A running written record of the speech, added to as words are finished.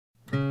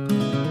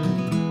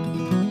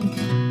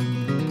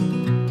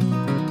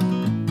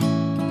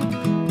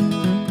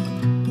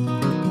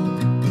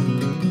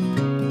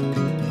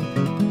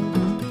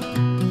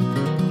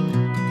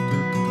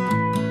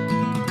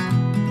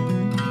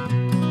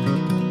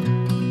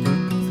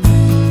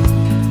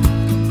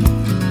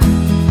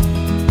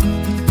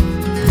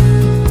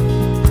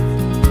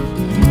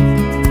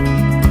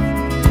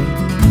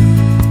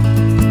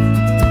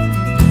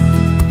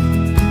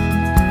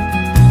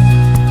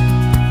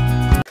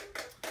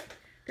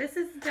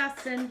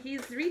Dustin.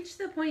 He's reached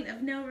the point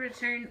of no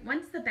return.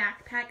 Once the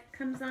backpack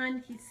comes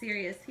on, he's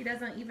serious. He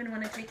doesn't even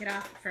want to take it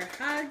off for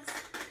hugs.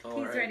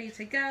 He's ready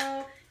to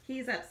go.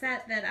 He's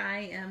upset that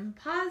I am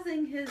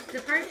pausing his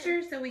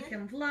departure so we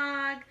can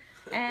vlog.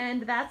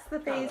 And that's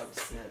the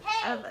face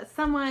of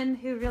someone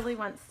who really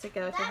wants to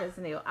go to his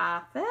new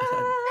office.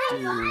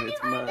 That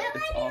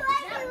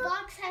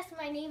box has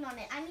my name on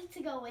it. I need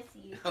to go with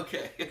you.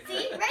 Okay.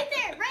 See? Right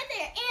there,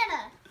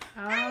 Anna.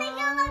 Oh. I'm going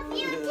to go with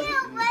you too,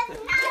 but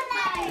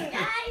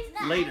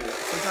guys. Later.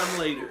 Sometime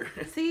later.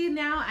 See,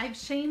 now I've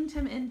shamed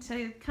him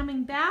into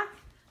coming back,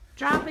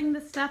 dropping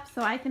the stuff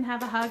so I can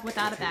have a hug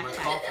without a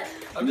backpack.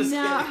 I'm just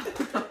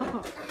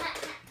kidding.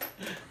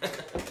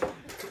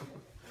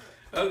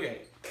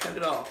 Okay. Cut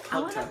it off. I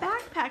want a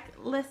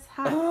backpack-less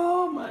hug.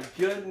 Oh my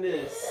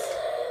goodness.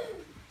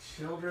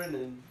 Children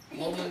and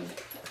women.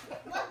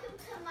 Welcome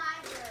to my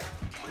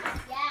world.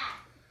 Yeah.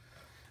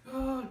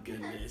 Oh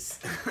goodness.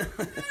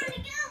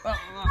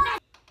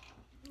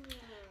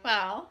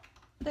 Well,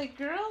 the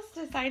girls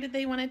decided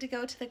they wanted to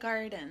go to the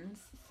gardens,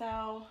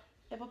 so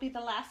it will be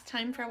the last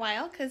time for a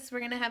while because we're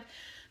going to have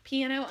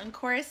piano and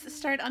chorus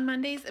start on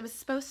Mondays. It was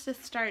supposed to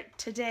start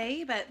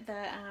today, but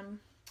the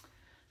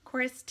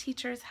chorus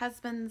teacher's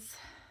husband's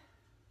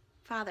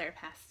father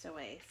passed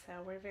away, so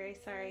we're very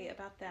sorry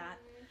about that.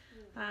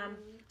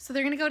 So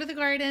they're going to go to the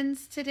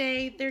gardens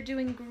today. They're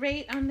doing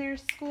great on their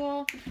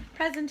school.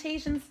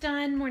 Presentations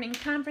done, morning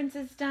conference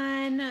is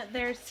done,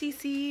 their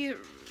CC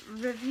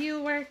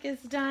review work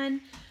is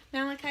done.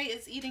 Malachi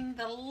is eating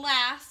the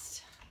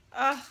last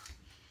bag?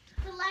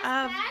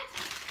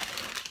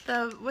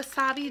 The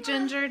Wasabi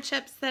Ginger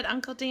chips that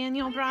Uncle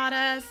Daniel brought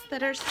us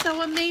that are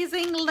so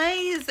amazing.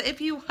 Lay's,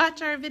 if you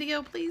watch our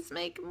video, please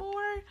make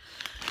more.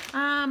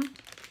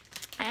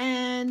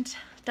 And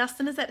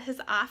Dustin is at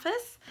his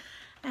office,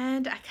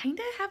 and I kind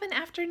of have an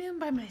afternoon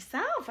by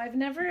myself. I've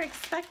never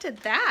expected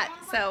that,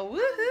 so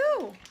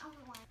woohoo!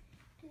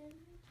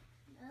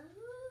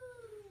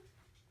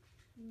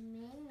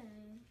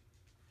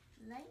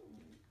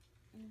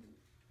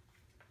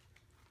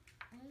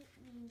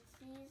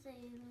 Sees a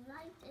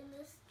light in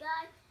the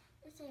sky.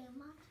 Is it a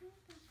mountain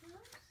that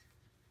moves?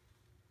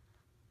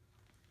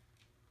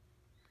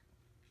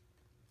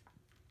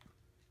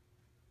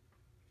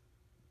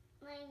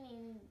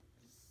 Lightning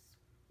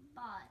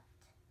spot.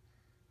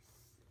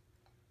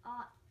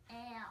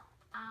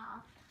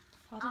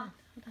 Hold on.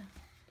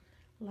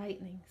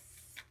 Lightning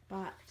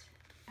spot.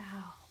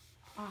 Ow.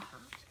 Off.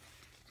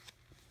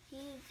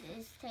 He's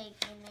just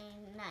taking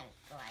a night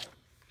light.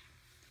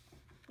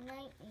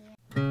 Lightning.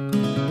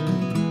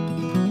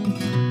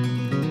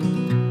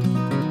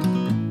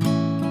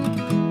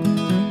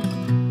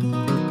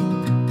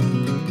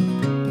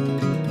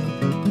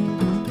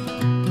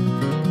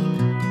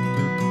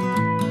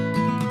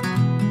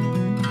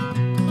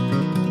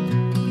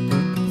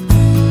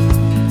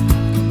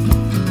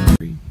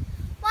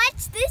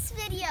 Watch this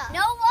video.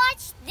 No,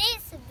 watch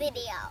this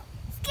video.